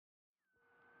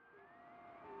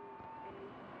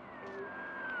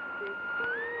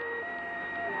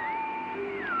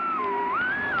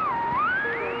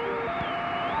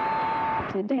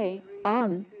Today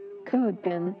on Code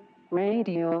Pen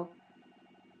Radio.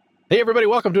 Hey everybody,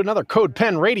 welcome to another Code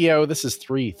Pen Radio. This is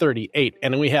 338,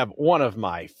 and we have one of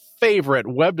my favorite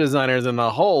web designers in the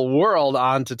whole world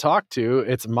on to talk to.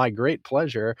 It's my great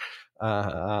pleasure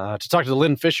to talk to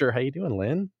Lynn Fisher. How you doing,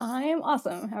 Lynn? I'm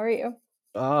awesome. How are you?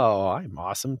 Oh, I'm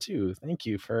awesome too. Thank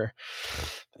you for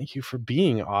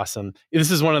being awesome. This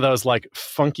is one of those like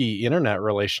funky internet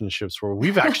relationships where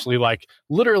we've actually like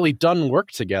literally done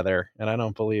work together, and I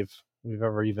don't believe we've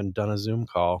ever even done a Zoom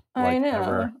call. I know.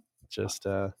 Ever. Just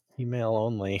email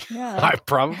only. Yeah.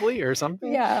 Probably or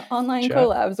something. Yeah, online Chat.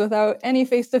 collabs without any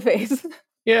face-to-face.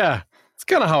 Yeah. It's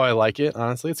kind of how I like it,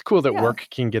 honestly. It's cool that Yeah. work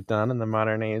can get done in the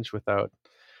modern age without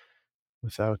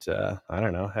I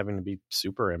don't know, having to be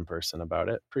super in person about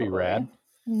it. Pretty rad.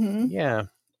 Mm-hmm. Yeah.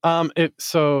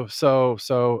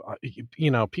 You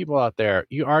know, people out there,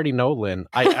 you already know Lynn.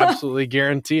 I absolutely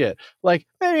guarantee it. Like,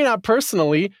 maybe not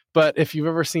personally, but if you've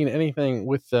ever seen anything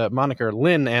with the moniker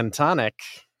Lynn and Tonic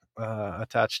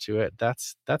attached to it,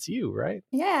 that's you, right?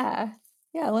 Yeah.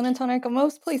 Yeah, Lynn and Tonic at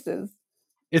most places.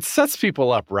 It sets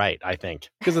people up right, I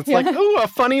think, because it's like, ooh, a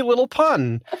funny little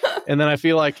pun. And then I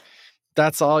feel like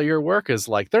that's all your work is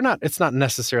like. It's not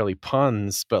necessarily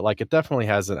puns, but like it definitely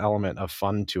has an element of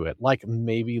fun to it. Like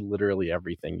maybe literally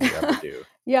everything you ever do.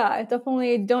 Yeah, I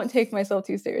definitely don't take myself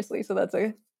too seriously. So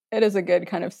it is a good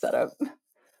kind of setup.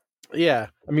 Yeah.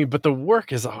 I mean, but the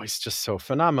work is always just so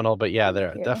phenomenal. But yeah,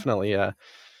 there definitely, yeah.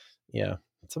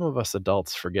 Some of us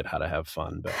adults forget how to have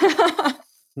fun, but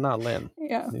not Lynn.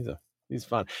 Yeah. He's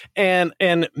fun. And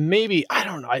maybe, I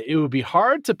don't know, it would be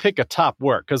hard to pick a top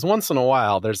work because once in a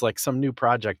while there's like some new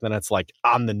project and it's like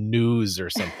on the news or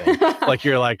something. Like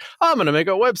you're like, I'm going to make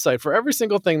a website for every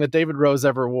single thing that David Rose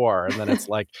ever wore. And then it's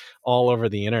like all over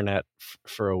the internet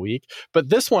for a week. But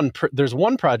this one, there's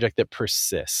one project that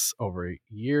persists over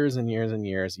years and years and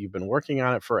years. You've been working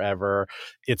on it forever.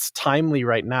 It's timely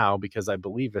right now because I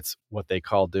believe it's what they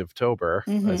call Divtober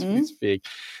as we speak.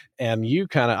 And you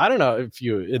kind of, I don't know if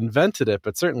you invented it,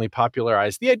 but certainly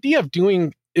popularized the idea of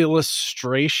doing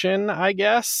illustration, I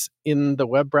guess, in the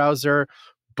web browser,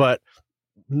 but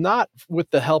not with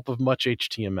the help of much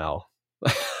HTML.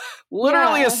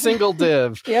 Literally a single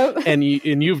div. Yep. And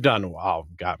you've done, wow,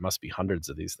 God, must be hundreds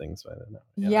of these things by then.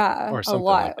 Yeah, or a something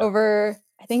lot. like that. Over,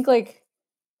 I think like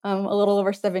a little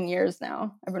over 7 years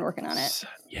now. I've been working on it.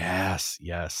 Yes.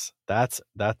 That's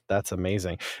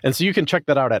amazing. And so you can check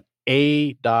that out at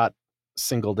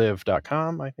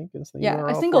a.singlediv.com, I think is the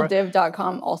URL.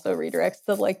 Singleddiv.com also redirects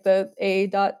to like the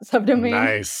a.subdomain.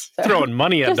 Nice. So, Throwing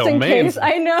money at just in domains. case,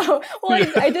 I know.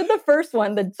 Well, I did the first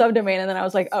one, the subdomain, and then I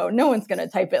was like, oh, no one's going to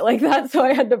type it like that. So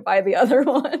I had to buy the other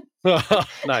one.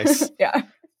 Nice. Yeah.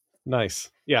 Nice.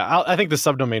 Yeah, I think the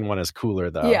subdomain one is cooler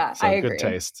though. Yeah, so I agree. Good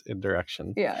taste in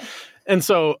direction. Yeah. And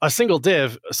so a single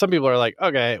div, some people are like,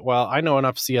 okay, well, I know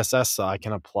enough CSS so I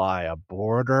can apply a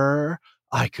border.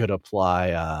 I could apply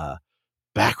a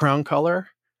background color.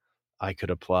 I could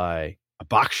apply a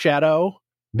box shadow,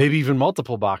 maybe even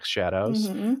multiple box shadows.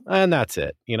 And that's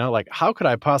it. You know, like how could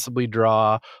I possibly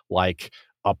draw like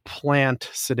a plant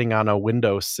sitting on a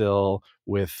windowsill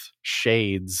with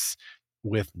shades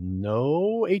with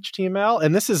no HTML?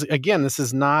 And this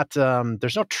is not,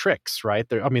 there's no tricks, right?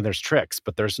 There's tricks,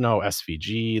 but there's no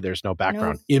SVG, there's no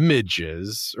background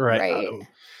images, right?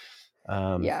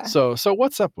 Yeah. So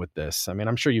what's up with this? I mean,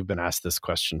 I'm sure you've been asked this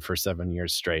question for 7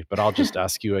 years straight, but I'll just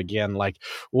ask you again, like,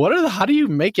 how do you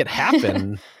make it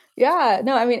happen? Yeah,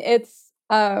 no, I mean, it's,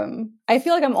 I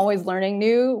feel like I'm always learning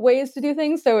new ways to do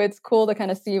things. So it's cool to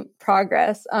kind of see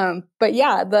progress. But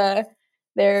yeah,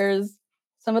 there's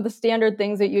some of the standard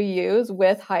things that you use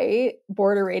with height,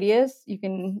 border radius. You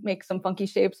can make some funky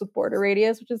shapes with border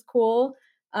radius, which is cool.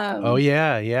 Then,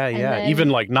 even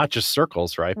like not just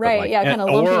circles, right? Right, but like, kind of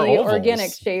lumpy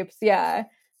organic shapes. Yeah.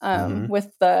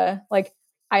 With the, like,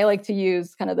 I like to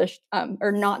use kind of the,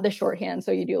 or not the shorthand.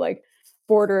 So you do like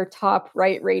border top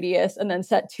right radius and then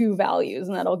set 2 values.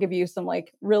 And that'll give you some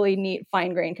like really neat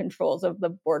fine grained controls of the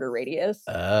border radius.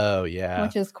 Oh, yeah.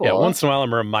 Which is cool. Yeah, once in a while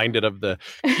I'm reminded of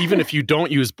even if you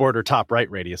don't use border top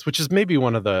right radius, which is maybe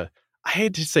one of the, I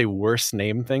hate to say worst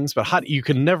name things, but you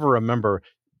can never remember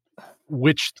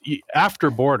which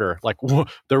after border, like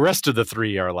the rest of the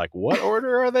 3 are like, what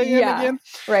order are they in again?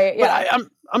 Right. Yeah. But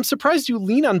I'm surprised you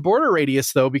lean on border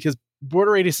radius though, because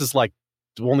border radius is like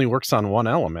only works on one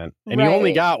element, and you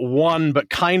only got one, but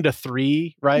kind of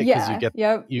 3, right? Yeah. You get,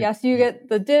 so you get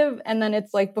the div, and then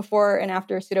it's like before and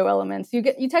after pseudo elements.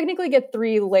 You technically get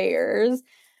 3 layers.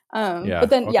 But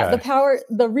then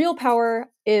the real power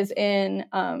is in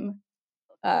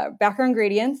background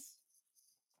gradients.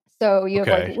 So you have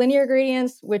like linear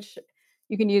gradients, which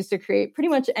you can use to create pretty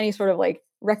much any sort of like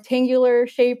rectangular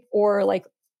shape or like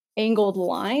angled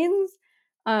lines.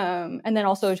 And then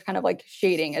also kind of like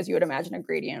shading as you would imagine a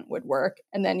gradient would work.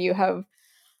 And then you have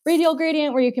radial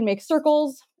gradient where you can make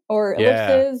circles or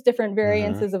ellipses, different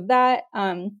variances of that.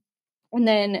 And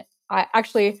then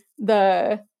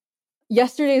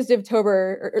yesterday's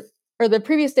Divtober or the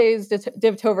previous day's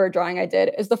Divtober drawing I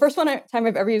did is the first time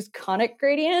I've ever used conic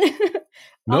gradient.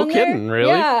 No kidding,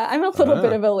 really? Yeah, I'm a little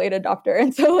bit of a late adopter.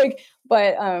 And so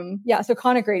so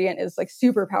conic gradient is like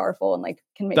super powerful and like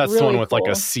can make That's really the one with cool,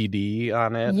 like a CD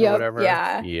on it yep, or whatever?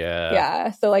 Yeah.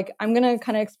 Yeah. So like I'm going to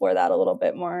kind of explore that a little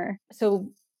bit more. So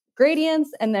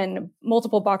gradients and then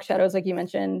multiple box shadows, like you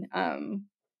mentioned.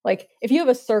 Like if you have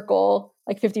a circle,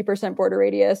 like 50% border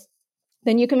radius,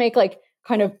 then you can make like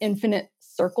kind of infinite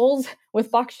circles with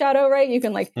box shadow, right? You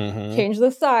can like change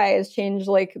the size, change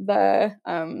like the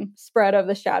spread of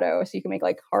the shadow. So you can make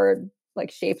like hard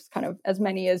like shapes, kind of as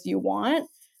many as you want.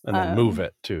 And then move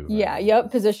it too. Yeah. Yep.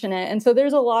 Position it. And so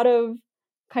there's a lot of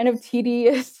kind of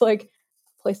tedious, like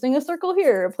placing a circle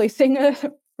here, placing a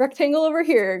rectangle over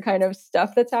here kind of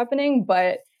stuff that's happening.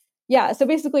 But yeah, so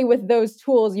basically with those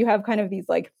tools, you have kind of these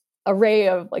like array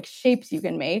of like shapes you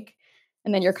can make.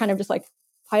 And then you're kind of just like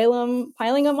piling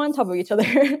them on top of each other,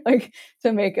 like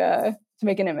to make an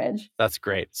image. That's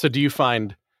great. So do you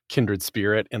find kindred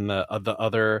spirit in the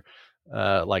other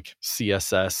like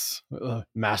CSS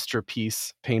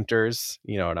masterpiece painters?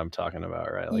 You know what I'm talking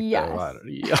about, right? Like yes.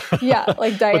 Yeah,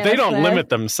 like Diana but they don't Smith. limit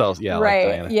themselves. Yeah, right.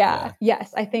 Like Diana. Yeah.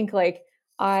 Yes. I think like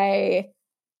I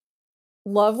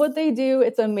love what they do.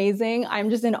 It's amazing. I'm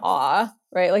just in awe,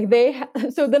 right? Like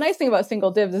so the nice thing about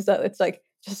single divs is that it's like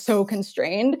just so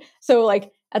constrained. So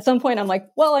like at some point I'm like,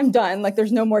 well, I'm done. Like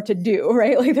there's no more to do,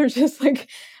 right? Like there's just like,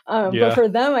 but for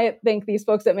them, I think these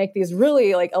folks that make these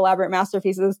really like elaborate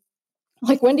masterpieces,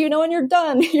 like when do you know when you're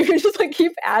done? You just like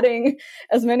keep adding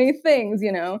as many things,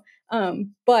 you know?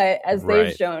 But as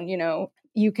they've shown, you know,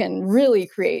 you can really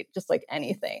create just like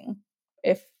anything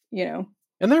if, you know.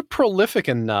 And they're prolific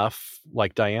enough,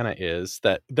 like Diana is,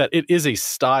 that it is a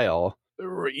style.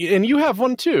 And you have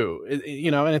one too, you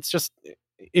know, and it's just,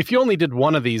 if you only did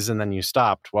one of these and then you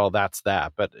stopped, well, that's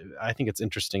that. But I think it's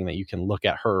interesting that you can look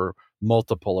at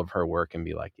multiple of her work and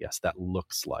be like, yes, that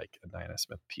looks like a Diana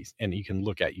Smith piece. And you can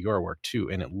look at your work too,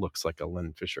 and it looks like a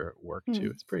Lynn Fisher work too.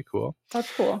 It's pretty cool.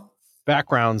 That's cool.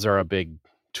 Backgrounds are a big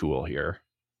tool here.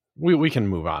 We can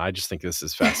move on. I just think this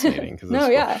is fascinating. No,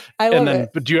 yeah, I love it.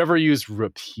 But do you ever use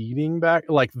repeating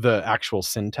like the actual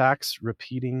syntax,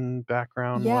 repeating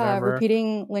background? Yeah, whatever?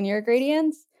 Repeating linear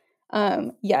gradients.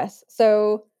 Yes.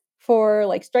 So for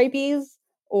like stripies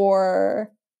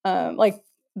or like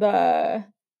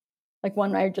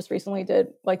one I just recently did,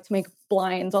 like to make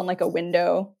blinds on like a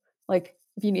window. Like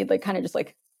if you need like kind of just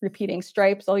like repeating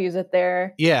stripes, I'll use it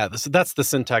there. Yeah, that's the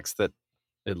syntax that.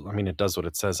 It does what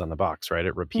it says on the box, right?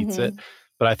 It repeats it.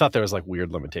 But I thought there was like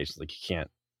weird limitations. Like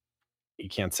you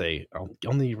can't say, I'll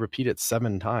only repeat it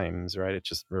 7 times, right? It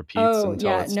just repeats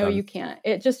until it's done. You can't.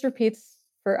 It just repeats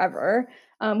forever.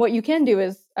 What you can do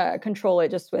is control it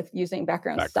just with using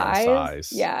background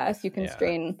size. Yeah, so you can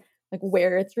constrain like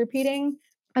where it's repeating.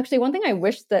 Actually, one thing I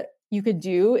wish that you could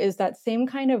do is that same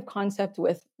kind of concept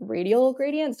with radial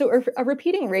gradient. So a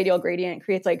repeating radial gradient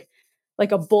creates like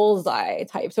a bullseye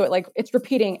type. So it's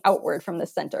repeating outward from the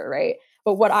center, right?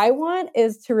 But what I want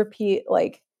is to repeat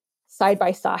like side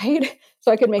by side.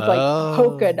 So I could make like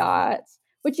polka dots,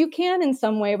 which you can in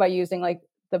some way by using like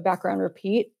the background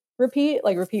repeat,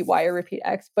 like repeat Y or repeat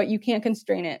X, but you can't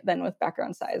constrain it then with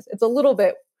background size. It's a little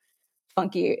bit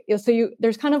funky. So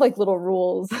there's kind of like little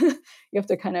rules. You have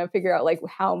to kind of figure out like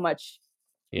how much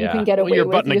you can get away you're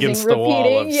with butting using against repeating. the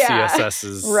wall of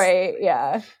CSS's. Right.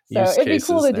 Yeah. So it'd be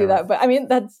cool to do that. But I mean,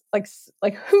 that's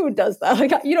like who does that?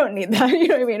 Like you don't need that. You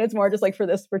know what I mean? It's more just like for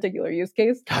this particular use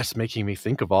case. Gosh, it's making me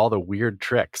think of all the weird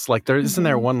tricks. Like isn't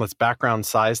there one that's background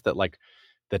size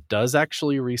that does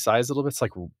actually resize a little bit? It's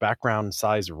like background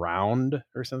size round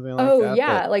or something like that. Oh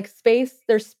yeah. Like space.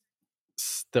 There's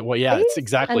it's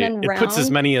exactly. It puts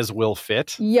as many as will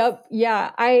fit. Yep.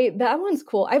 Yeah. That one's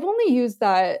cool. I've only used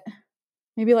that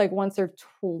maybe like once or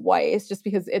twice just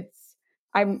because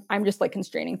I'm just like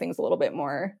constraining things a little bit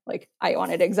more. Like I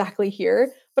want it exactly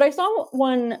here. But I saw a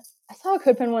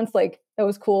CodePen once like that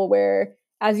was cool where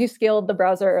as you scaled the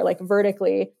browser like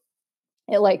vertically,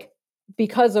 it like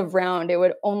because of round, it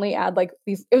would only add like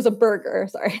these, it was a burger,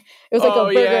 sorry. It was like a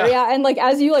burger. Yeah. And like,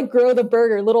 as you like grow the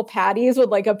burger, little patties would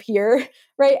like appear,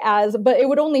 right? But it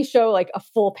would only show like a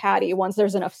full patty once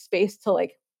there's enough space to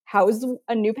like house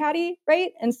a new patty,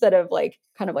 right? Instead of like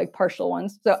kind of like partial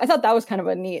ones. So I thought that was kind of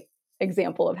a neat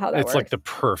example of how that it's works. like the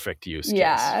perfect use case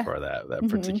Yeah. for that Mhm.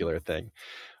 particular thing.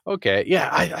 Okay. Yeah.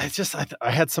 I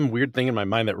had some weird thing in my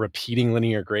mind that repeating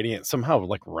linear gradient somehow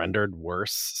like rendered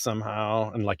worse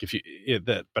somehow. And like if you,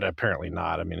 but apparently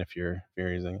not. I mean, if you're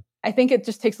using. I think it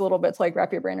just takes a little bit to like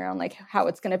wrap your brain around like how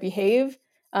it's going to behave.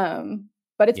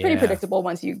 But it's pretty Yeah. predictable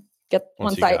once you get,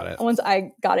 Once you got it. once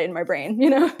I got it in my brain,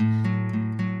 you know?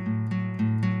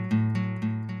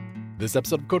 This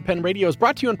episode of CodePen Radio is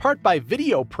brought to you in part by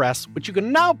VideoPress, which you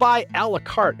can now buy a la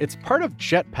carte. It's part of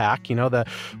Jetpack, you know, the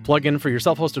plugin for your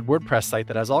self-hosted WordPress site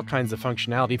that has all kinds of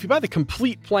functionality. If you buy the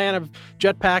complete plan of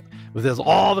Jetpack, with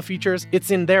all the features, it's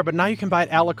in there. But now you can buy it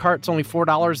a la carte. It's only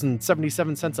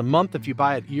 $4.77 a month if you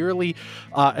buy it yearly.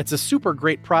 It's a super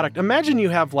great product. Imagine you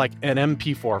have like an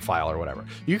MP4 file or whatever.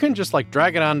 You can just like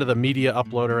drag it onto the media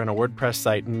uploader in a WordPress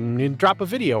site and you drop a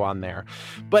video on there.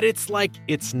 But it's like,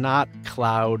 it's not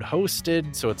cloud hosted,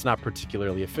 so it's not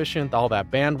particularly efficient. All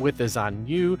that bandwidth is on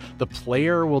you. The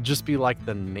player will just be like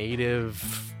the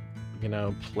native, you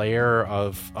know, player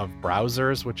of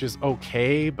browsers, which is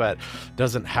okay, but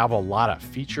doesn't have a lot of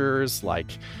features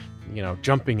like, you know,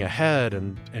 jumping ahead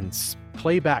and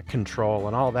playback control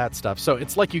and all that stuff. So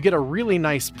it's like you get a really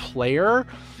nice player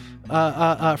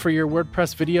for your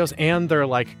WordPress videos, and they're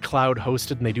like cloud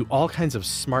hosted and they do all kinds of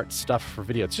smart stuff for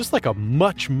video. It's just like a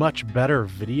much I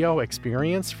video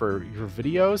experience for your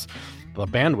videos. The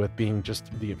bandwidth being just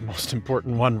the most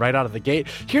important one right out of the gate.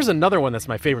 Here's another one that's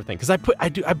my favorite thing, because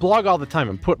I blog all the time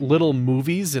and put little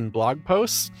movies in blog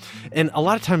posts, and a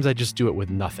lot of times I just do it with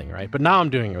nothing, right? But now I'm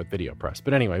doing it with VideoPress.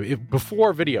 But anyway,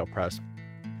 before VideoPress,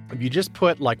 if you just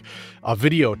put like a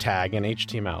video tag in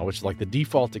HTML, which is like the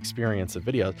default experience of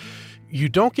videos, you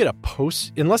don't get a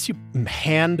post unless you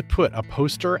hand put a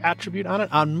poster attribute on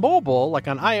it. On mobile, like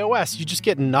on iOS, you just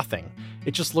get nothing.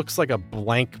 It just looks like a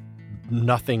blank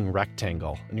nothing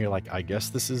rectangle. And you're like, I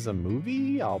guess this is a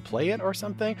movie, I'll play it or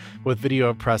something. With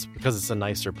VideoPress, because it's a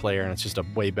nicer player and it's just a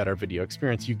way better video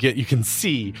experience, you can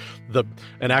see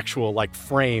an actual like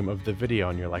frame of the video,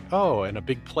 and you're like, oh, and a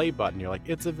big play button. You're like,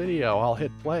 it's a video, I'll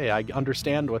hit play. I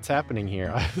understand what's happening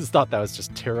here. I just thought that was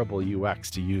just terrible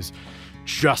UX to use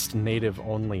just native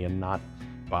only and not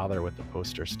bother with the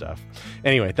poster stuff.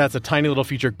 Anyway, that's a tiny little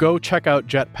feature. Go check out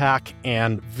Jetpack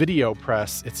and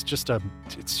VideoPress.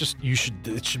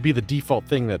 It should be the default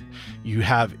thing that you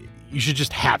have. You should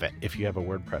just have it if you have a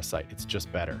WordPress site. It's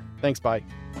just better. Thanks, bye.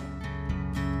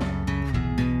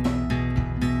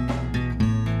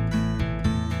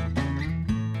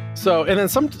 So, and then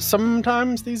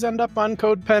sometimes these end up on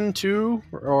CodePen too,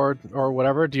 or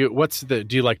whatever. Do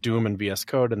you like do them in VS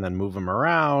Code and then move them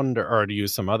around, or do you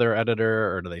use some other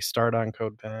editor, or do they start on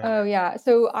CodePen? Oh yeah.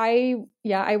 So I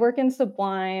work in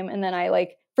Sublime, and then I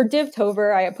like for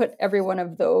DivTover, I put every one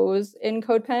of those in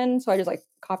CodePen. So I just like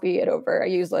copy it over. I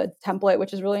use a template,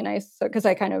 which is really nice. So because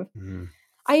I kind of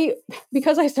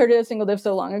because I started a single div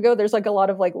so long ago, there's like a lot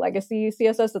of like legacy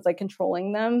CSS that's like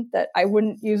controlling them that I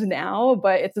wouldn't use now,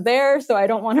 but it's there. So I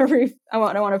don't want to I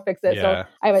want to fix it. Yeah. So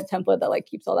I have a template that like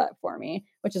keeps all that for me,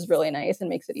 which is really nice and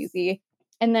makes it easy.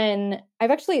 And then have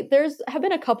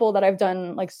been a couple that I've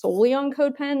done like solely on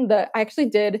CodePen that I actually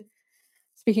did.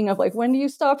 Speaking of like, when do you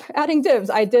stop adding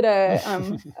divs? I did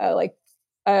an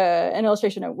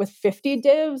illustration with 50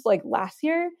 divs like last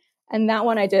year. And that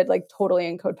one I did like totally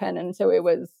in CodePen. And so it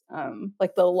was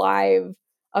like the live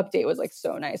update was like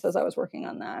so nice as I was working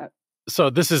on that. So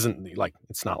this isn't like,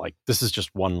 it's not like, this is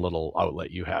just one little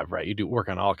outlet you have, right? You do work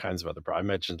on all kinds of other projects. I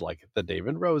mentioned like the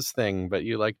David Rose thing, but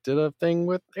you like did a thing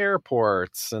with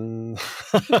airports and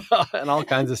and all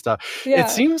kinds of stuff. Yeah. It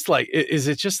seems like, is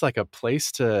it just like a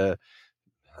place to,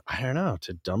 I don't know,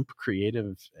 to dump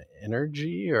creative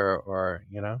energy or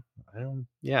you know, I don't know.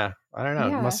 Yeah.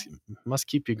 It must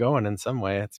keep you going in some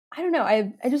way. I don't know.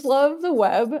 I just love the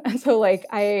web. And so like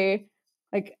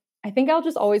I think I'll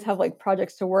just always have like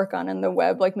projects to work on, and the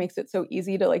web like makes it so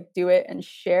easy to like do it and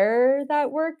share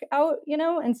that work out, you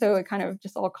know? And so it kind of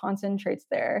just all concentrates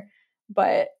there.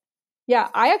 But yeah,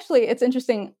 it's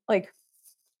interesting, like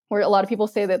where a lot of people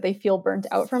say that they feel burnt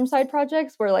out from side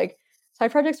projects, where like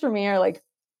side projects for me are like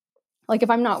if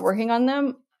I'm not working on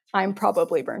them, I'm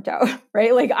probably burnt out,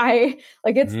 right? Like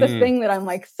it's the thing that I'm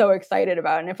like so excited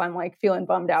about. And if I'm like feeling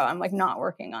bummed out, I'm like not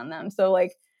working on them. So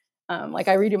like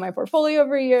I redo my portfolio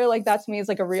every year. Like that to me is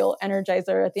like a real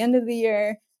energizer at the end of the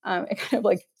year. It kind of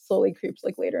like slowly creeps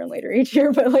like later and later each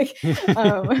year. But like,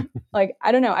 like,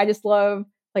 I don't know. I just love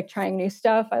like trying new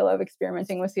stuff. I love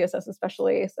experimenting with CSS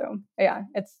especially. So yeah,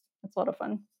 it's a lot of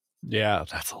fun. Yeah,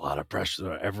 that's a lot of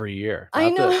pressure every year. I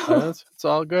know. It's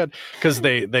all good because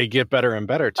they get better and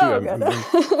better too.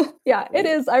 Oh, yeah, it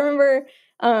is. I remember,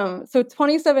 so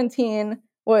 2017,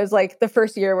 was like the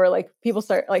first year where like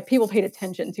people paid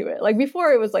attention to it. Like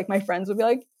before it was like my friends would be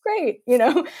like, great,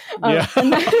 Yeah.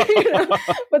 and then,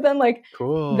 but then like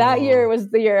Cool. that year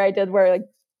was the year I did where like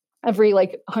every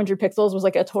like 100 pixels was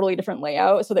like a totally different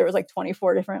layout. So there was like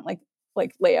 24 different like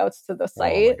layouts to the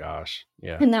site. Oh my gosh.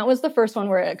 Yeah. And that was the first one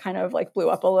where it kind of like blew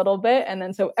up a little bit. And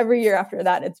then so every year after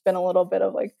that, it's been a little bit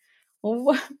of like,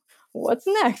 well, what's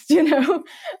next,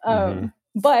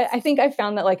 But I think I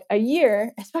found that like a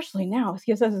year, especially now,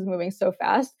 CSS is moving so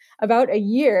fast, about a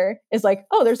year is like,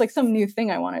 oh, there's like some new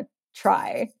thing I want to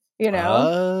try,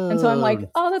 Oh. And so I'm like,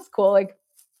 oh, that's cool. Like,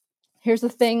 here's a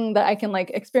thing that I can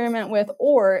like experiment with,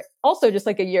 or also just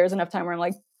like a year is enough time where I'm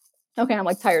like, okay, I'm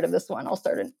like tired of this one.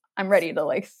 I'm ready to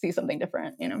like see something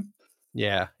different,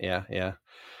 Yeah.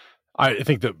 I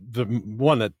think the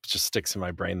one that just sticks in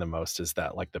my brain the most is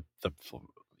that like the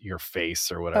your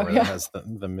face or whatever that has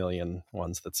the million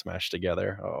ones that smash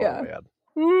together. Oh man.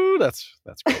 Ooh, that's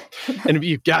great. And if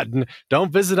you've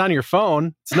don't visit on your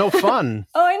phone. It's no fun.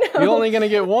 Oh, I know. You're only gonna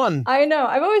get one. I know.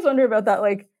 I've always wondered about that.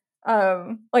 Like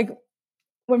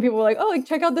when people were like, oh, like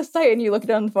check out this site, and you look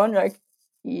down the phone, you're like,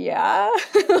 yeah,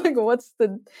 like what's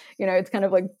the, it's kind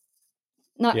of like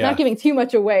not giving too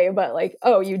much away, but like,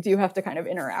 oh, you do have to kind of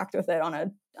interact with it on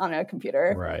a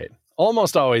computer, right?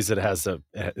 Almost always it has to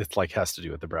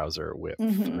do with the browser width,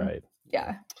 right?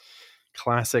 Yeah.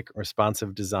 Classic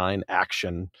responsive design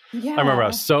action. Yeah. I remember I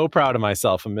was so proud of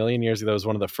myself a million years ago. It was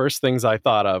one of the first things I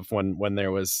thought of when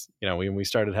there was, when we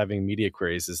started having media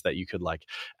queries, is that you could like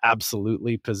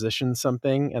absolutely position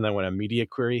something. And then when a media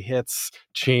query hits,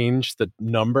 change the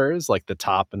numbers, like the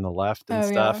top and the left and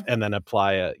stuff, and then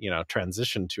apply a,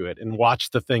 transition to it and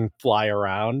watch the thing fly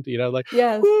around, like,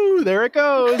 woo, there it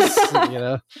goes.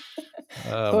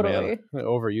 Oh, totally. Man, I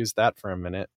overused that for a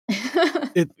minute.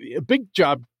 A big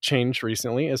job change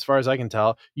recently, as far as I can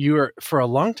tell. You were for a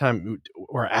long time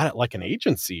were at it like an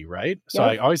agency, right? So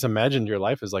I always imagined your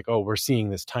life as like, oh, we're seeing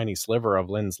this tiny sliver of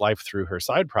Lynn's life through her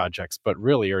side projects, but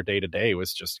really her day to day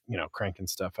was just cranking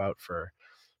stuff out for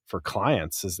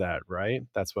clients. Is that right?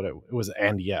 That's what it was.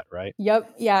 And yet, right?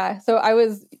 Yep. Yeah. So I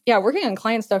was working on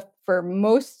client stuff for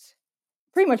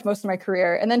pretty much most of my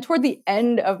career. And then toward the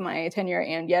end of my tenure,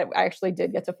 and yet I actually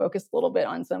did get to focus a little bit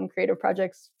on some creative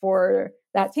projects for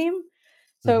that team.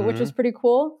 So, which was pretty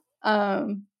cool.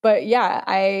 But yeah,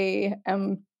 I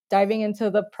am diving into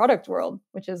the product world,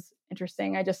 which is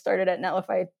interesting. I just started at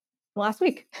Netlify last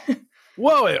week.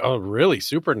 Whoa. Oh, really?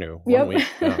 Super new. 1 week.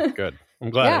 Oh, good. I'm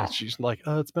glad. Yeah. She's like,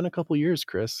 oh, it's been a couple years,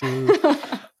 Chris.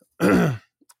 No,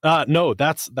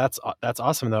 that's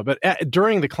awesome though. But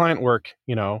during the client work,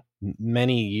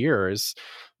 many years,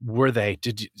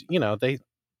 did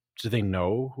they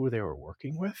know who they were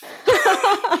working with?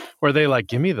 Were they like,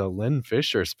 give me the Lynn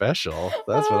Fisher special?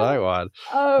 That's what I want.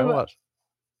 I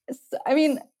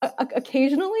mean,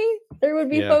 occasionally there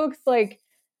would be folks like,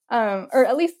 or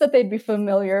at least that they'd be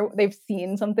familiar. They've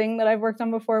seen something that I've worked on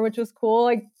before, which was cool.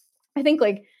 Like, I think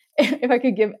like if I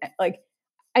could give like,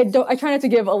 I try not to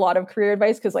give a lot of career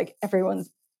advice because like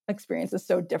everyone's experience is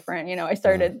so different. I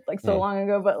started like so long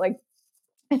ago, but like,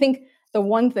 I think the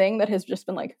one thing that has just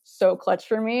been like so clutch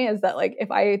for me is that like,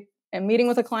 if I am meeting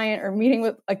with a client or meeting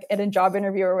with like at a job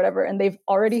interview or whatever, and they've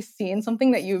already seen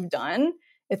something that you've done,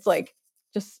 it's like,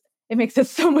 it makes it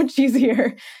so much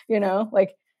easier,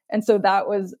 like, and so that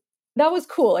was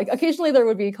cool. Like occasionally there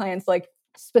would be clients like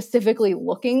specifically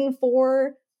looking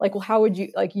for like, well, how would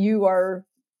you, like, you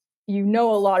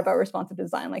know a lot about responsive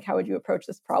design. Like, how would you approach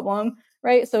this problem?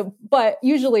 Right. So, but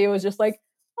usually it was just like,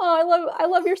 oh, I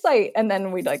love your site. And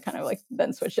then we'd like kind of like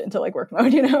then switch it into like work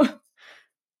mode,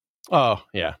 Oh,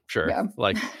 yeah, sure. Yeah.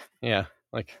 Like, yeah,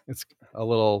 like it's a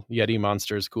little Yeti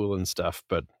monsters cool and stuff,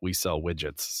 but we sell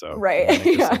widgets. So, right.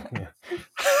 Yeah.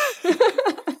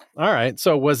 All right.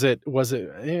 So is it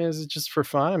just for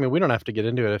fun? I mean, we don't have to get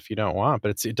into it if you don't want,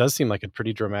 but it does seem like a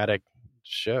pretty dramatic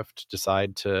shift,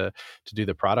 decide to do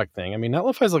the product thing. I mean,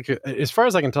 Netlify is like, as far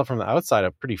as I can tell from the outside,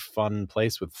 a pretty fun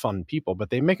place with fun people,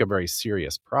 but they make a very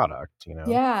serious product,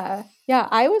 Yeah.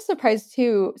 I was surprised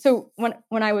too. So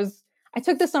when I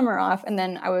took the summer off and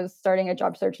then I was starting a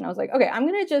job search and I was like, okay, I'm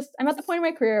at the point in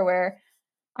my career where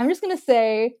I'm just going to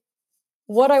say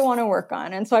what I want to work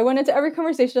on. And so I went into every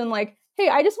conversation like, hey,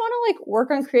 I just want to like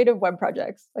work on creative web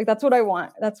projects. Like that's what I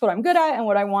want. That's what I'm good at and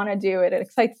what I want to do. It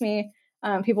excites me.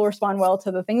 People respond well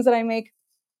to the things that I make.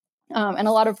 And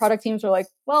a lot of product teams are like,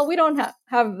 well, we don't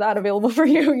have that available for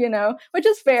you, which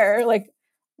is fair. Like,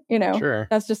 sure.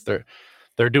 That's just...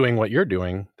 They're doing what you're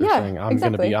doing. They're saying, I'm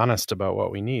going to be honest about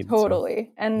what we need.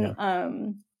 Totally. So,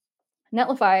 and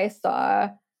Netlify saw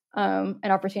an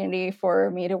opportunity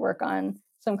for me to work on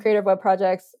some creative web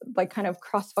projects, like kind of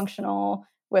cross-functional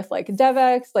with like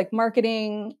DevX, like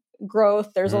marketing,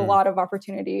 growth. There's a lot of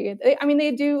opportunity.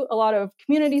 They do a lot of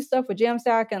community stuff with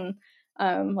Jamstack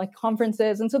and like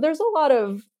conferences. And so there's a lot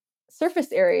of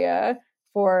surface area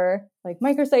for like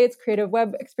microsites, creative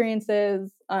web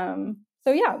experiences.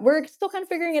 So yeah, we're still kind of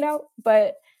figuring it out,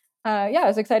 but yeah,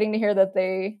 it's exciting to hear that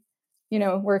they,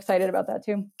 we're excited about that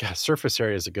too. Yeah, surface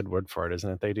area is a good word for it, isn't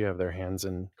it? They do have their hands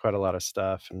in quite a lot of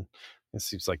stuff, and it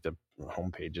seems like the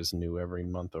homepage is new every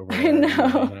month over there. I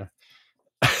know.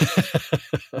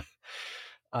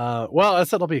 Well, I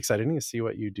said it'll be exciting to see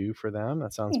what you do for them.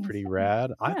 That sounds Thanks. pretty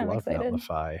rad. Yeah, I I'm love excited.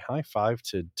 Netlify. High five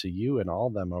to you and all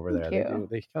of them over Thank there. you.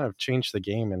 They kind of changed the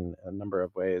game in a number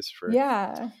of ways for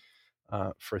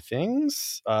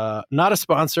things. Not a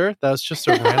sponsor. That was just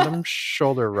a random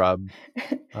shoulder rub.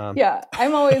 Yeah,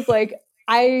 I'm always like,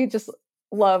 I just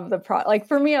love the product. Like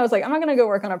for me, I was like, I'm not going to go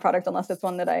work on a product unless it's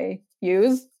one that I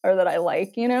use or that I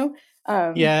like,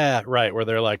 Yeah, right. Where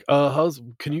they're like,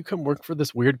 can you come work for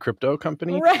this weird crypto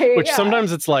company? Right. Which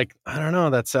sometimes it's like, I don't know,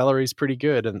 that salary's pretty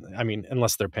good. And I mean,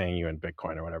 unless they're paying you in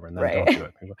Bitcoin or whatever, and then don't do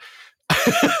it.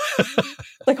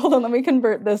 Like, hold on, let me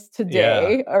convert this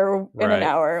today or in an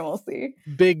hour and we'll see.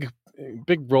 Big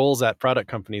roles at product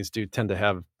companies do tend to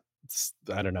have,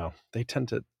 I don't know, they tend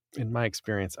to, in my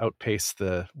experience, outpace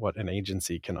what an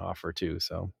agency can offer too.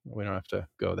 So we don't have to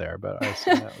go there, but I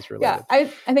assume that was related. Yeah,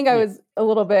 I think I was a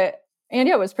little bit,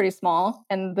 India was pretty small,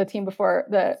 and the team before,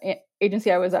 the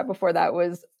agency I was at before that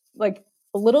was like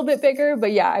a little bit bigger,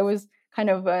 but yeah, I was kind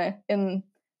of in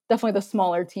definitely the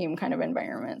smaller team kind of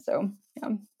environment. So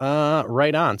yeah.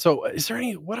 Right on. So is there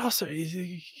what else? Are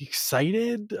you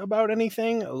excited about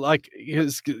anything? Like,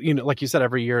 like you said,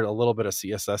 every year a little bit of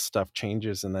CSS stuff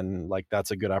changes, and then like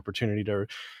that's a good opportunity to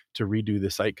redo the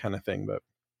site kind of thing. But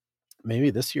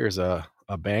maybe this year's a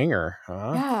banger,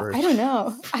 huh? Yeah, I don't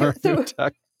know.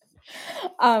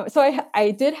 So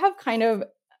I did have kind of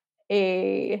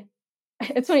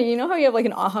it's funny, how you have like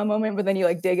an aha moment, but then you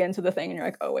like dig into the thing and you're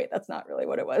like, oh wait, that's not really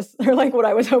what it was, or like what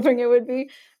I was hoping it would be,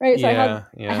 right? So I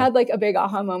had like a big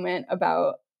aha moment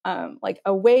about like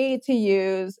a way to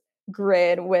use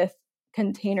grid with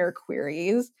container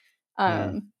queries,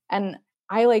 and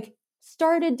I like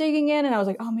started digging in, and I was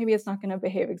like, oh, maybe it's not going to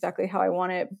behave exactly how I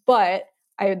want it, but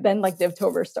I then like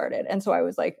Divtober started, and so I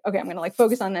was like, okay, I'm going to like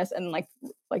focus on this and like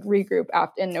regroup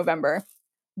in November.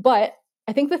 But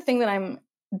I think the thing that I'm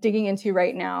digging into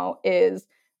right now is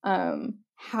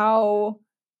how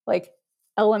like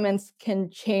elements can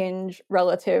change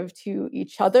relative to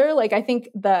each other. Like I think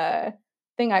the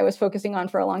thing I was focusing on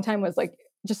for a long time was like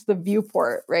just the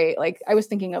viewport, right? Like I was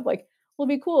thinking of like, well,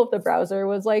 it'd be cool if the browser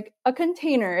was like a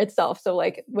container itself. So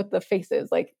like with the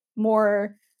faces, like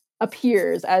more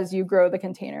appears as you grow the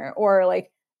container, or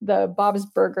like the Bob's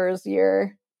Burgers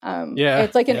year.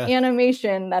 It's like an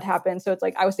animation that happens. So it's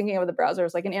like, I was thinking of the browser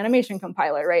as like an animation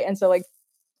compiler, right? And so like,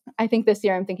 I think this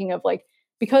year I'm thinking of like,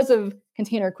 because of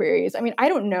container queries, I mean, I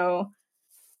don't know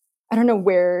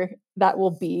where that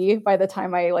will be by the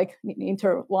time I like need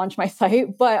to launch my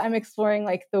site, but I'm exploring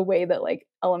like the way that like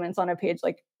elements on a page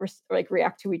like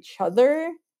react to each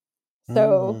other.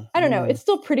 So I don't know. It's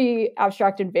still pretty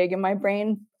abstract and vague in my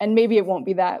brain, and maybe it won't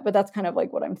be that, but that's kind of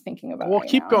like what I'm thinking about. Well,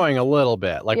 keep going a little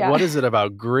bit. Like, what is it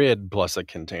about grid plus a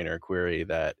container query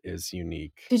that is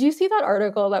unique? Did you see that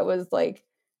article that was like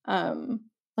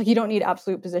you don't need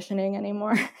absolute positioning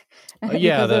anymore?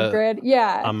 Because of grid.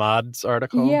 Yeah, Ahmad's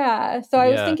article. Yeah. So I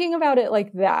was thinking about it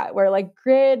like that, where like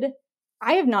grid.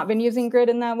 I have not been using grid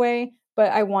in that way,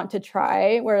 but I want to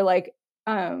try. Where like,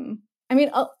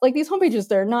 like these homepages,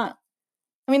 they're not.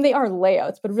 I mean, they are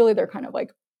layouts, but really they're kind of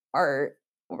like art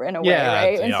in a way,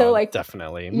 right? And so like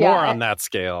definitely more on that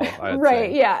scale.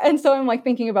 Right. Say. Yeah. And so I'm like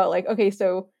thinking about like, okay,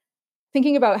 so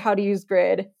thinking about how to use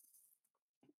grid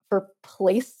for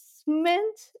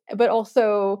placement, but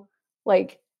also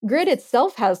like grid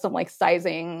itself has some like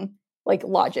sizing, like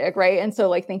logic, right? And so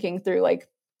like thinking through like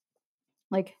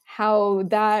how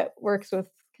that works with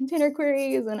container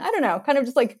queries, and I don't know, kind of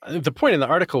just like the point in the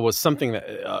article was something that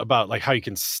about like how you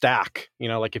can stack,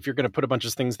 like if you're going to put a bunch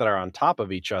of things that are on top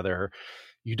of each other,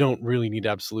 you don't really need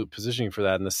absolute positioning for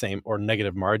that in the same, or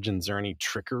negative margins or any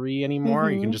trickery anymore.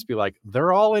 You can just be like,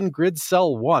 they're all in grid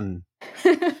cell 1.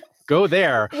 Go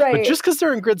there. Right. But just because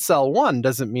they're in grid cell 1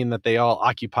 doesn't mean that they all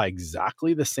occupy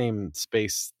exactly the same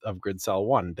space of grid cell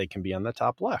 1. They can be on the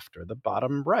top left or the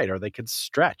bottom right, or they could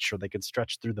stretch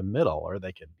through the middle, or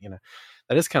they could,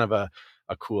 that is kind of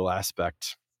a cool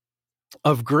aspect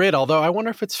of grid, although I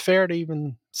wonder if it's fair to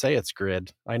even say it's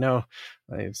grid. I know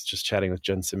I was just chatting with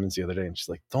Jen Simmons the other day, and she's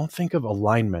like, don't think of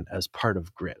alignment as part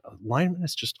of grid. Alignment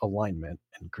is just alignment,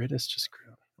 and grid is just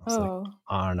grid. I was like,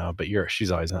 I don't know, but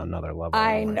she's always on another level.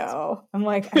 I know. I'm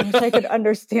like, I wish I could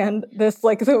understand this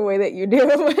like the way that you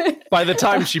do. By the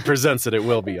time she presents it, it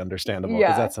will be understandable,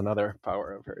 because that's another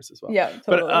power of hers as well. Yeah,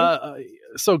 totally.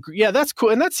 But so yeah, that's cool,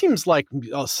 and that seems like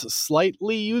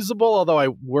slightly usable, although I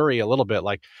worry a little bit.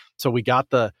 Like, so we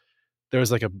got there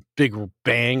was like a big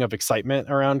bang of excitement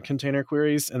around container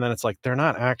queries, and then it's like they're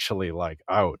not actually like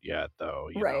out yet, though.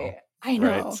 You know? I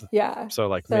know. Right? Yeah. So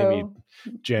maybe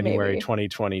January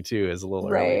 2022 is a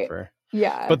little early for.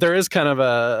 Yeah. But there is kind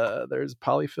of there's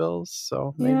polyfills,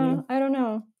 so maybe. Yeah, I don't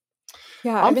know.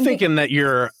 Yeah. I'm thinking that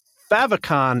your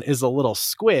favicon is a little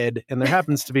squid, and there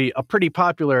happens to be a pretty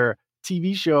popular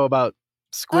TV show about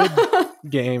Squid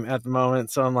Game at the moment.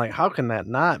 So I'm like, how can that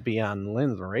not be on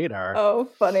Lynn's radar? Oh,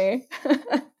 funny.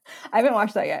 I haven't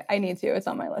watched that yet. I need to. It's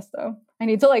on my list though. I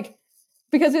need to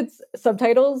because it's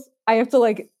subtitles, I have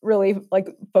to really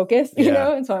focus, you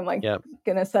know? And so I'm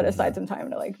gonna set aside some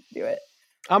time to do it.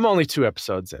 I'm only 2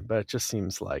 episodes in, but it just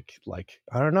seems like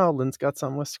I don't know, Lynn's got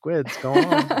something with squids going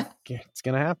on. It's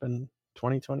gonna happen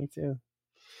 2022.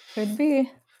 Could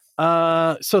be.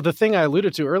 So the thing I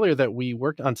alluded to earlier that we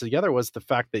worked on together was the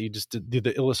fact that you just do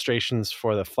the illustrations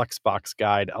for the Flexbox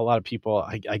guide. A lot of people,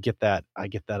 I get that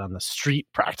on the street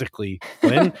practically.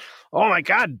 Lynn, oh my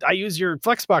God, I use your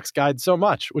Flexbox guide so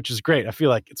much, which is great. I feel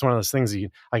like it's one of those things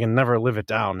I can never live it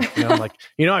down.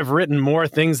 You know, I've written more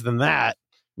things than that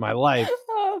in my life.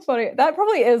 Oh, funny. That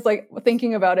probably is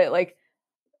thinking about it,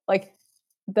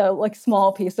 the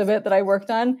small piece of it that I worked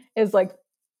on is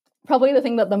probably the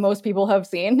thing that the most people have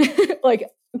seen,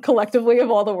 collectively,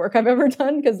 of all the work I've ever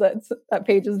done, because that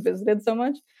page is visited so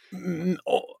much.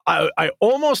 I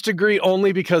almost agree,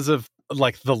 only because of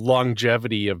the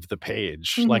longevity of the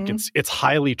page. Mm-hmm. It's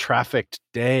highly trafficked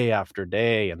day after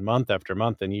day and month after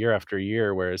month and year after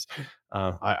year. Whereas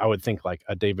I would think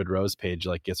a David Rose page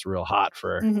gets real hot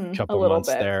for a couple months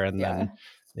there, and then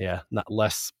not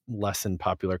less in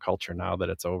popular culture now that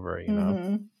it's over. You know.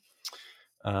 Mm-hmm.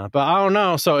 But I don't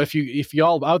know. So if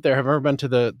y'all out there have ever been to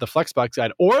the Flexbox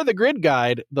guide or the grid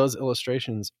guide, those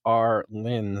illustrations are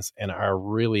Lynn's and are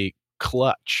really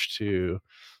clutch to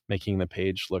making the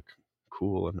page look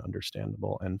cool and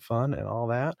understandable and fun and all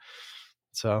that.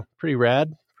 So pretty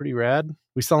rad.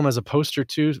 We sell them as a poster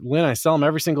too. Lynn, I sell them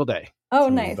every single day. Oh,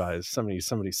 nice.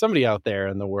 Somebody out there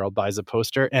in the world buys a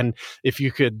poster. And if you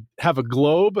could have a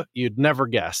globe, you'd never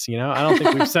guess, you know? I don't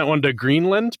think we've sent one to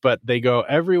Greenland, but they go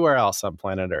everywhere else on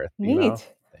planet Earth. Neat. You know?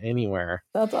 Anywhere.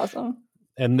 That's awesome.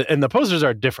 And the posters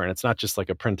are different. It's not just a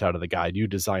printout of the guide. You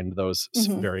designed those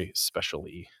very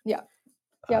specially. Yeah.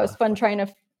 Yeah, it was fun trying to,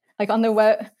 on the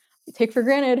web, you take for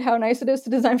granted how nice it is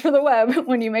to design for the web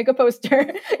when you make a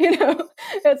poster. You know,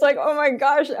 it's oh my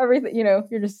gosh, everything,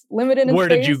 you're just limited in Where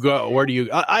space. Did you go? Where do you,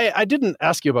 I didn't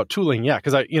ask you about tooling yet,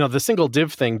 because the single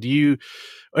div thing, do you,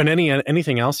 and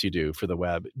anything else you do for the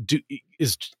web,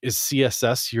 is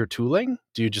CSS your tooling?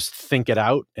 Do you just think it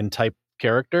out and type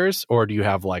characters, or do you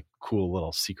have cool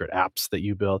little secret apps that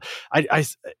you build?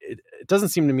 It doesn't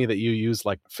seem to me that you use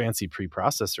fancy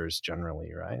preprocessors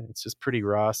generally, right? It's just pretty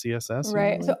raw CSS.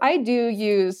 Right. Usually. So I do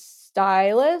use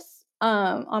Stylus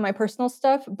on my personal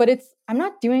stuff, but I'm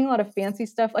not doing a lot of fancy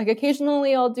stuff.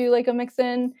 Occasionally I'll do a mix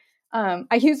in. I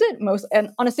use it and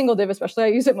on a single div especially, I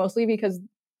use it mostly because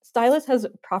Stylus has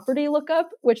property lookup,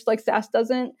 which Sass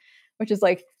doesn't, which is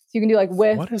so you can do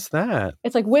width. What is that?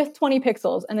 It's width 20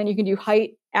 pixels, and then you can do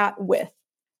height at width.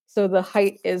 So the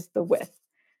height is the width.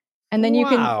 And then you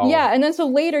can, and then so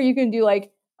later you can do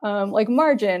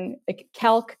margin,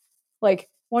 calc,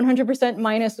 100%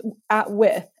 minus at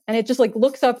width. And it just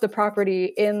looks up the property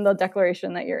in the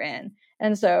declaration that you're in.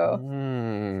 And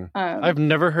so I've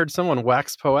never heard someone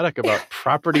wax poetic about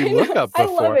property lookup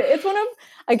before. I love it. It's one of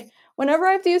whenever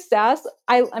I have to use Sass,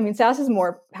 I mean, Sass is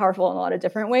more powerful in a lot of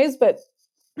different ways, but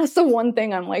that's the one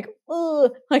thing I'm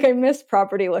ugh, I miss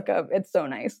property lookup. It's so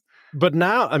nice. But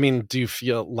now, I mean, do you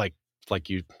feel like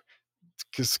you,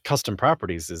 because custom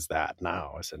properties is that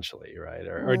now essentially, right?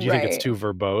 Or do you think it's too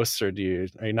verbose, or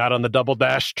are you not on the double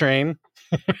dash train?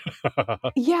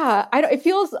 Yeah, it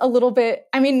feels a little bit,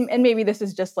 I mean, and maybe this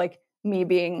is just me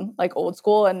being old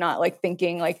school and not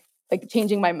thinking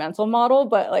changing my mental model,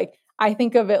 but I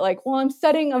think of it well, I'm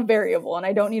setting a variable and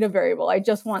I don't need a variable. I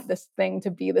just want this thing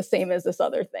to be the same as this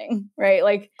other thing,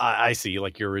 right? I see.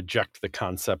 You reject the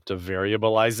concept of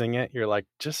variabilizing it. You're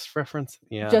just reference.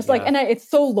 Yeah. Just and it's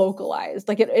so localized.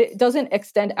 It doesn't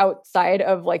extend outside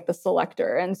of the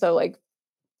selector. And so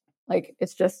Like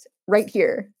it's just right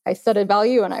here. I set a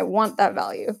value and I want that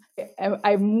value.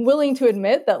 I'm willing to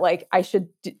admit that like I should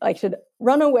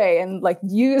run away and like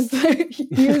use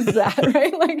that,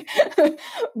 right? Like,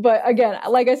 but again,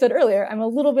 like I said earlier, I'm a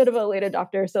little bit of a late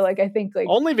adopter, so like I think like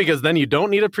only because then you don't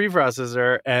need a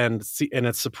preprocessor and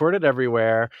it's supported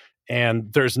everywhere.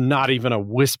 And there's not even a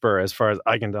whisper, as far as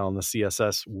I can tell, in the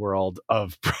CSS world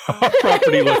of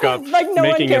property lookup. Like no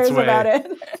one cares about it.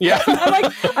 Yeah,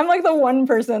 I'm like the one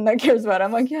person that cares about it.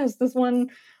 I'm like, yes, this one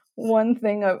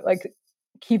thing of like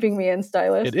keeping me in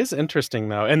stylus. It is interesting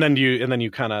though, and then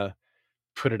you kind of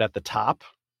put it at the top.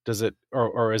 Does it,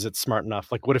 or is it smart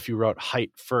enough? Like, what if you wrote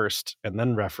height first and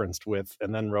then referenced width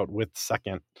and then wrote width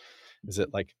second? Is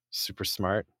it like super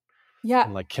smart? Yeah.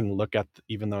 And like can look at,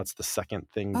 even though it's the second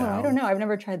thing down. I don't know. I've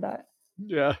never tried that.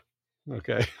 Yeah.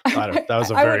 Okay. That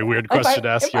was a very weird question to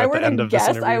ask you at the end of this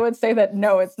interview. I would say that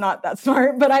no, it's not that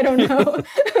smart, but I don't know.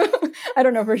 I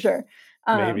don't know for sure.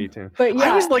 Maybe too. But yeah. I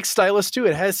always like stylus too.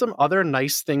 It has some other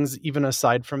nice things even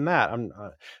aside from that.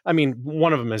 I mean,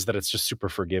 one of them is that it's just super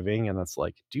forgiving, and it's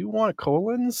like, do you want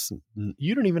colons?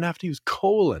 You don't even have to use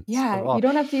colons. Yeah, you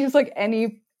don't have to use like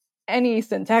any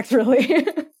syntax really.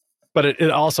 But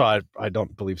it also, I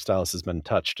don't believe stylus has been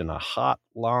touched in a hot,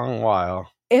 long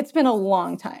while. It's been a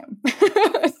long time.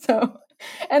 So,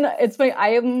 and it's funny,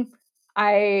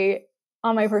 I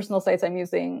on my personal sites, I'm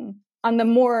using, on the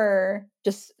more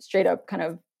just straight up kind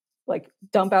of like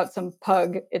dump out some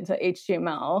pug into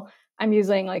HTML, I'm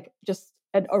using like just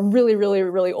a really, really,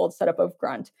 really old setup of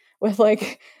Grunt with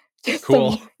like just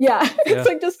cool. It's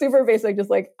like just super basic. Just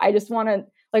like, I just want to,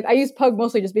 like, I use pug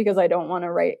mostly just because I don't want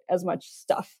to write as much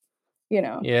stuff. You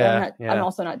know, I'm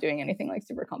also not doing anything like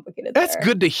super complicated. That's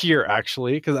good to hear,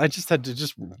 actually, because I just had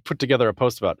to put together a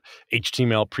post about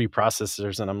HTML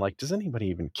preprocessors, and I'm like, does anybody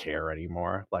even care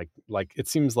anymore? Like it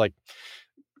seems like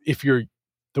if you're,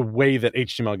 the way that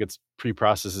HTML gets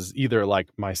preprocessed is either like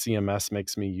my CMS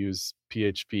makes me use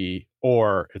PHP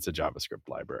or it's a JavaScript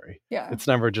library. Yeah, it's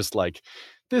never just like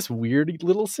this weird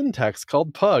little syntax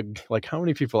called Pug. Like, how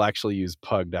many people actually use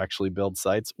Pug to actually build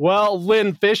sites? Well,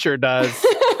 Lynn Fisher does.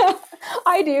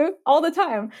 I do all the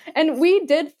time. And we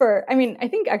did I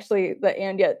think actually the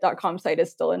andyet.com site is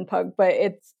still in Pug, but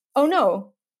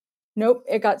nope,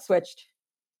 it got switched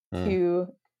to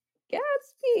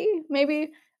Gatsby,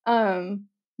 maybe.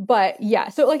 But yeah,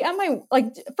 so like at my,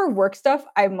 like for work stuff,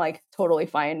 I'm like totally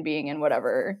fine being in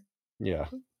whatever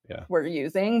we're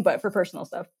using, but for personal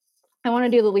stuff, I want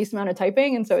to do the least amount of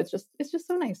typing, and so it's just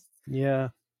so nice. Yeah.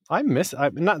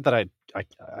 Not that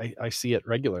I see it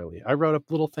regularly. I wrote a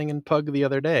little thing in Pug the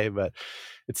other day, but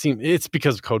it's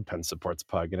because CodePen supports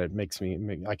Pug, and it makes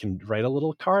I can write a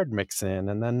little card mix in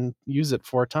and then use it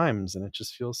 4 times, and it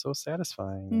just feels so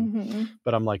satisfying. Mm-hmm.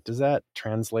 But I'm like, does that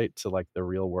translate to like the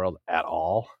real world at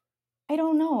all? I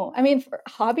don't know. I mean, for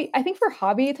hobby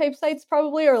type sites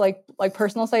probably, or like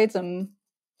personal sites, and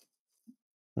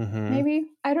maybe,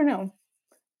 I don't know.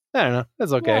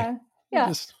 That's okay.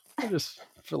 Yeah. I'm just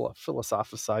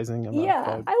philosophizing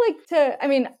about Pug.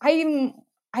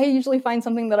 I usually find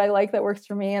something that I like that works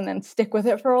for me and then stick with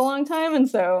it for a long time. And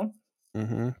so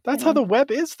that's how the web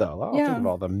is, though. I'll think of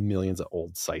all the millions of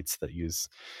old sites that use,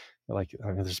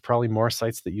 there's probably more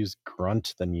sites that use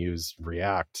Grunt than use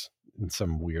React in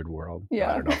some weird world.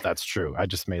 Yeah. I don't know if that's true. I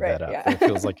just made that up. Yeah. It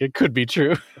feels like it could be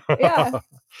true. Yeah.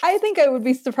 I think I would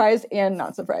be surprised and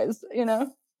not surprised, you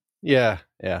know? Yeah.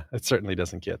 It certainly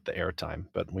doesn't get the airtime,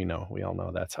 but we all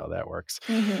know that's how that works.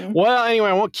 Mm-hmm. Well, anyway,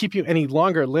 I won't keep you any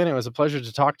longer, Lynn. It was a pleasure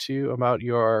to talk to you about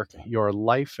your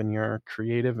life and your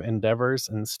creative endeavors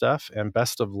and stuff. And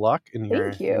best of luck in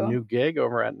your new gig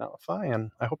over at Netlify.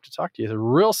 And I hope to talk to you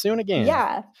real soon again.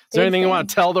 Yeah. Is there anything you want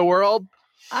to tell the world?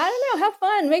 I don't know. Have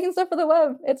fun making stuff for the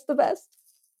web. It's the best.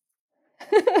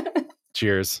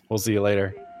 Cheers. We'll see you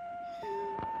later.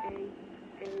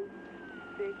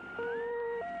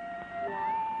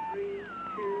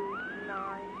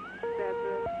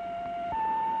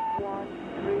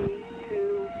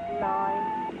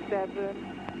 Seven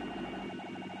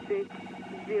 6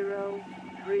 0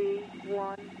 3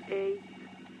 1 8